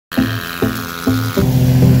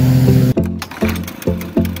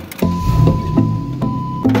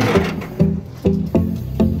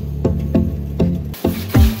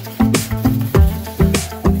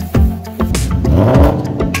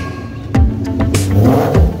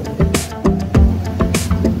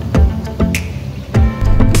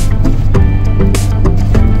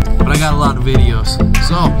Videos.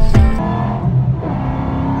 So,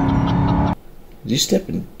 did you step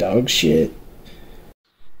in dog shit?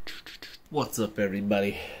 What's up,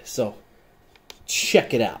 everybody? So,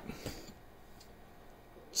 check it out.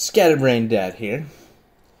 Scatterbrain Dad here.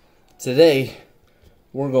 Today,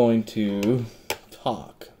 we're going to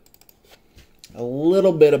talk a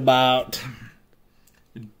little bit about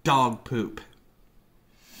dog poop.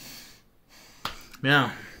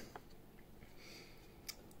 Now,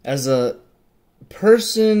 as a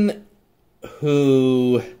person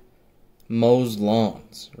who mows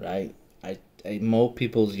lawns, right? I mow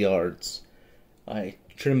people's yards. I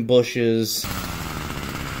trim bushes.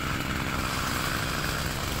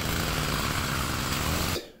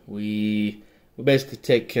 We basically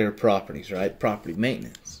take care of properties, right? Property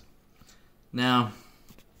maintenance. Now,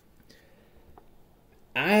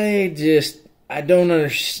 I don't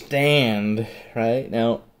understand, right?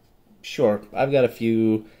 Now, sure, I've got a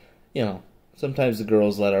few, sometimes the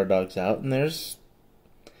girls let our dogs out, and there's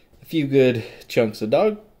a few good chunks of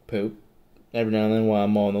dog poop every now and then while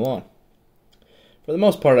I'm mowing the lawn. For the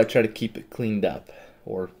most part, I try to keep it cleaned up,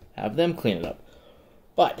 or have them clean it up.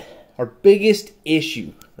 But our biggest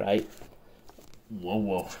issue, right?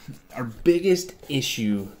 Our biggest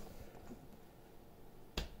issue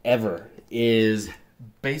ever is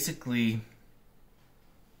basically...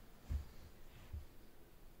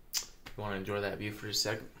 You want to enjoy that view for a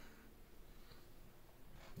second?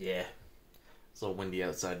 Yeah. It's a little windy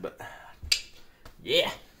outside, but...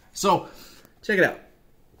 Yeah. So, check it out.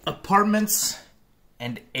 Apartments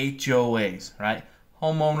and HOAs, right?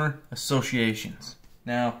 Homeowner associations.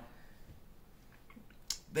 Now,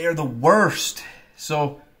 they're the worst.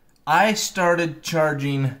 So, I started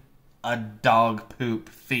charging a dog poop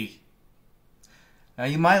fee. Now,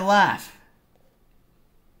 you might laugh.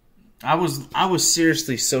 I was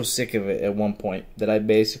seriously so sick of it at one point that I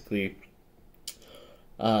basically,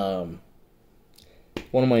 one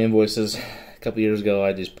of my invoices a couple years ago,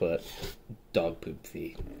 I just put dog poop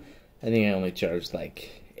fee. I think I only charged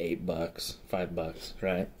like $8, $5,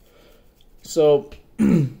 right? So,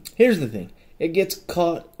 here's the thing. It gets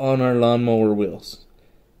caught on our lawnmower wheels.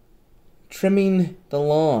 Trimming the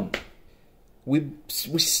lawn. We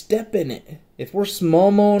step in it. If we're small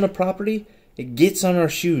mowing a property, it gets on our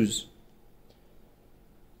shoes.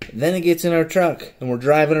 Then it gets in our truck, and we're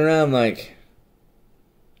driving around like,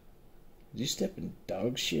 did you step in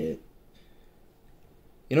dog shit?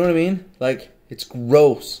 You know what I mean? Like, it's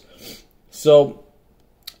gross. So,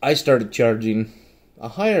 I started charging a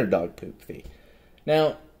higher dog poop fee.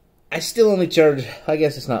 Now, I still only charge, I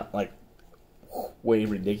guess it's not like way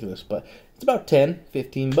ridiculous, but it's about $10,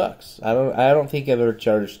 $15. I don't think I've ever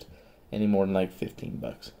charged any more than like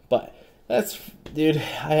 $15. But that's, dude,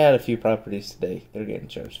 I had a few properties today. They're getting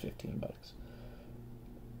charged $15.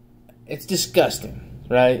 It's disgusting,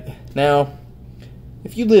 right? Now,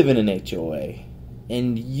 if you live in an HOA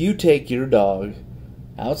and you take your dog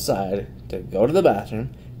outside to go to the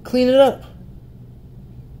bathroom, clean it up.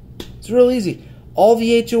 It's real easy. All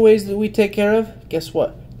the HOAs that we take care of, guess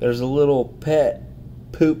what? There's a little pet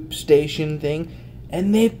poop station thing,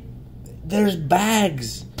 and there's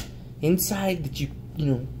bags inside that you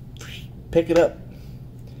pick it up.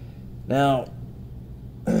 Now,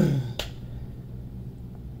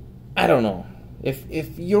 I don't know.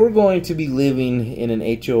 If you're going to be living in an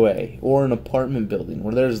HOA or an apartment building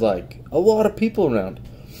where there's like a lot of people around,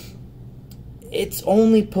 it's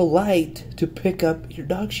only polite to pick up your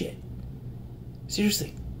dog shit.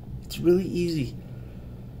 Seriously, it's really easy.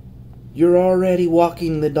 You're already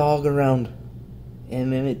walking the dog around,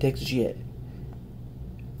 and then it takes a shit.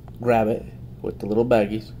 Grab it with the little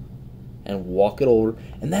baggies and walk it over.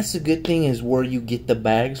 And that's the good thing, is where you get the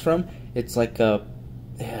bags from. It's like some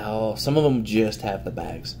of them just have the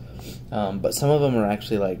bags, but some of them are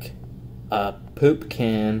actually like a poop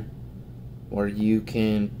can where you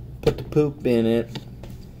can put the poop in it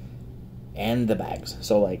and the bags.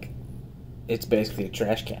 So like, it's basically a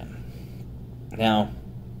trash can. Now,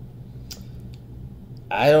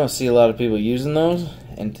 I don't see a lot of people using those.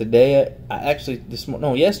 And today,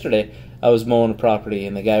 yesterday, I was mowing a property,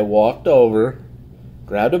 and the guy walked over,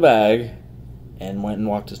 grabbed a bag, and went and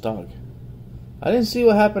walked his dog. I didn't see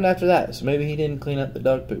what happened after that, so maybe he didn't clean up the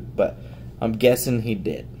dog poop, but I'm guessing he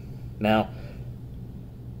did. Now,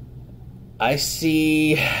 I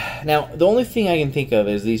see. Now, the only thing I can think of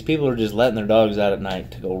is these people are just letting their dogs out at night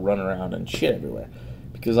to go run around and shit everywhere.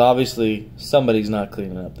 Because obviously, somebody's not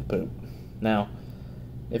cleaning up the poop. Now,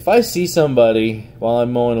 if I see somebody while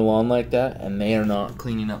I'm mowing a lawn like that and they are not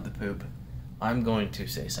cleaning up the poop, I'm going to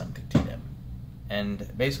say something to them.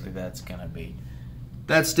 And basically, that's going to be,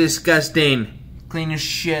 that's disgusting. Clean your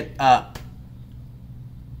shit up.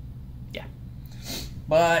 Yeah.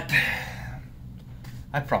 But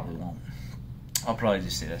I probably won't. I'll probably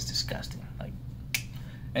just say that's disgusting. Like,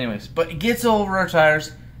 anyways, but it gets over our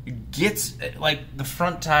tires. It gets, like, the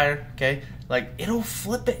front tire, okay? Like, it'll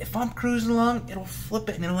flip it. If I'm cruising along, it'll flip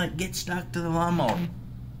it and it'll, like, get stuck to the lawnmower.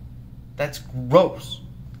 That's gross.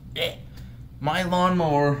 Yeah. My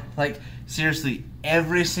lawnmower, like, seriously,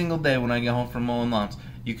 every single day when I get home from mowing lawns,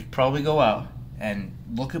 you could probably go out and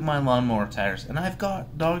look at my lawnmower tires, and I've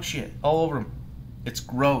got dog shit all over them. It's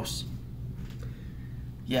gross.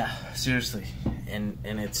 Yeah, seriously, and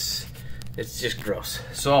it's just gross.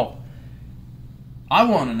 So I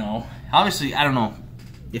want to know. Obviously, I don't know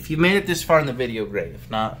if you made it this far in the video. Great. If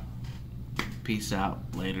not, peace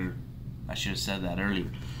out later. I should have said that earlier.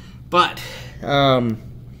 But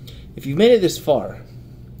if you made it this far,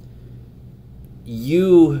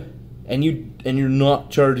 you're not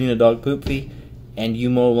charging a dog poop fee, and you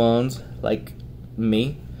mow lawns like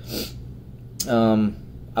me.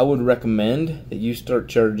 I would recommend that you start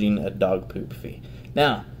charging a dog poop fee.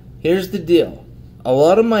 Now, here's the deal. A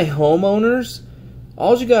lot of my homeowners,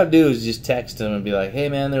 all you gotta do is just text them and be like, hey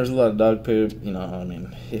man, there's a lot of dog poop. You know, I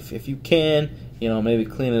mean, if you can, you know, maybe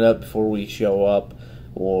clean it up before we show up.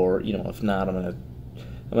 Or, you know, if not, I'm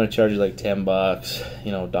gonna charge you like $10,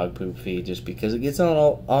 you know, dog poop fee, just because it gets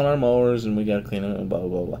on our mowers and we gotta clean them and blah,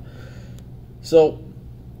 blah, blah. So,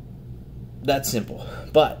 that's simple.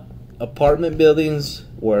 But apartment buildings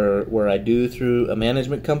where I do through a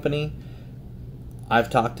management company,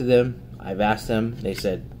 I've talked to them, I've asked them, they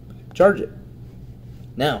said, charge it.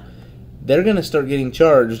 Now, they're going to start getting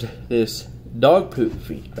charged this dog poop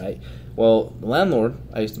fee, right? Well, the landlord,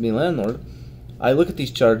 I used to be a landlord, I look at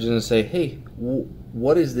these charges and say, hey,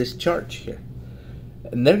 what is this charge here?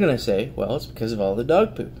 And they're going to say, well, it's because of all the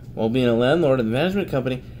dog poop. Well, being a landlord in the management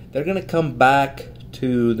company, they're going to come back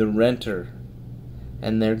to the renter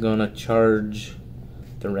and they're going to charge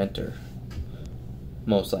the renter,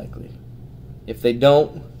 most likely. If they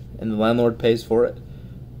don't, and the landlord pays for it,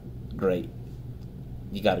 great.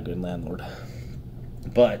 You got a good landlord.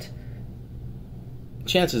 But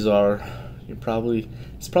chances are, it's probably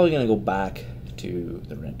going to go back to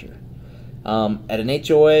the renter. At an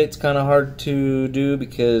HOA, it's kind of hard to do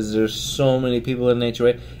because there's so many people in an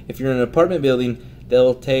HOA. If you're in an apartment building,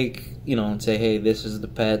 they'll take, you know, and say, hey, this is the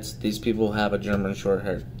pets. These people have a German short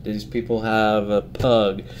hair. These people have a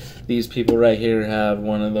pug. These people right here have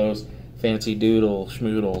one of those fancy doodle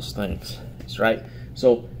schmoodles things. That's right.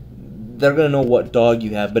 So they're going to know what dog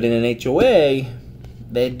you have. But in an HOA,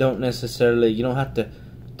 they don't necessarily, you don't have to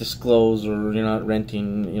disclose, or you're not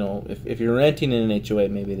renting, you know, if you're renting in an HOA,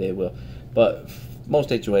 maybe they will. But most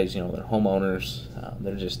HOAs, you know, they're homeowners.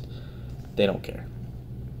 They're just, they don't care.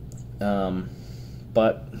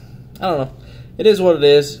 But I don't know. It is what it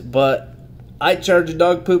is. But I charge a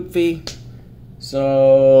dog poop fee,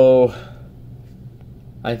 so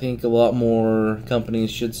I think a lot more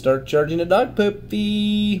companies should start charging a dog poop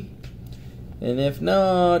fee. And if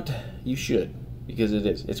not, you should, because it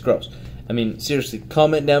is. It's gross. I mean, seriously,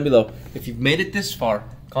 comment down below. If you've made it this far,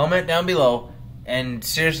 comment down below and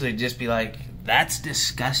seriously just be like, that's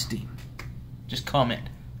disgusting. Just comment,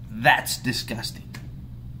 that's disgusting.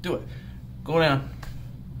 Do it. Go down.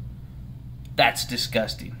 That's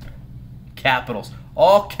disgusting. Capitals.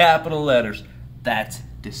 All capital letters. That's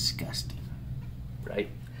disgusting. Right?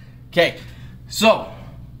 Okay, so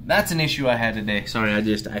that's an issue I had today. Sorry,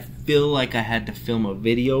 I feel like I had to film a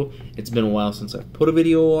video. It's been a while since I've put a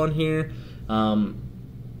video on here.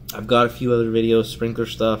 I've got a few other videos, sprinkler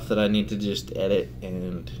stuff, that I need to just edit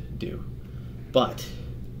and do. But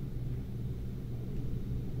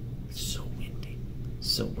it's so windy.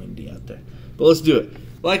 So windy out there. But let's do it.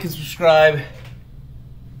 Like and subscribe.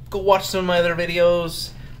 Go watch some of my other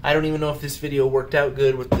videos. I don't even know if this video worked out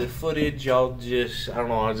good with the footage. I don't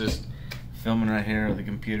know, I'll just filming right here with the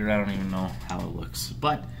computer. I don't even know how it looks.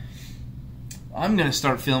 But I'm going to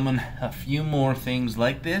start filming a few more things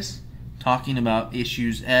like this, talking about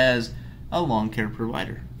issues as a lawn care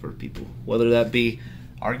provider for people. Whether that be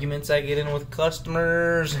arguments I get in with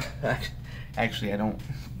customers. Actually, I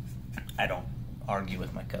don't argue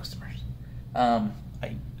with my customers. I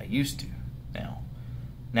used to.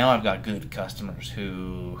 Now I've got good customers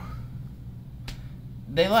who,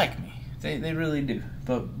 they like me. They really do.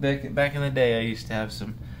 But back in the day, I used to have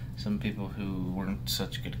some people who weren't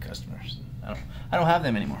such good customers. I don't have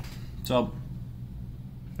them anymore. So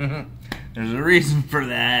there's a reason for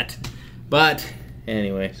that. But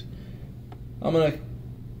anyways,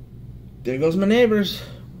 there goes my neighbors.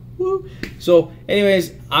 Woo. So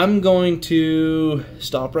anyways, I'm going to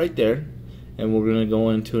stop right there, and we're gonna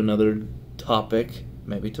go into another topic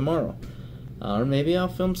maybe tomorrow. Or maybe I'll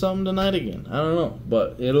film something tonight again. I don't know.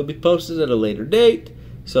 But it'll be posted at a later date.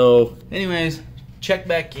 So, anyways, check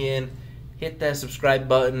back in. Hit that subscribe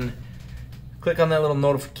button. Click on that little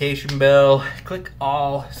notification bell. Click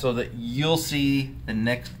all so that you'll see the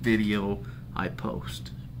next video I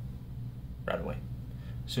post. Right away.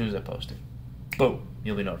 As soon as I post it. Boom.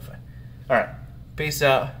 You'll be notified. Alright. Peace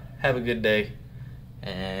out. Have a good day.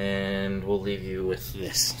 And we'll leave you with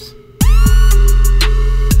this.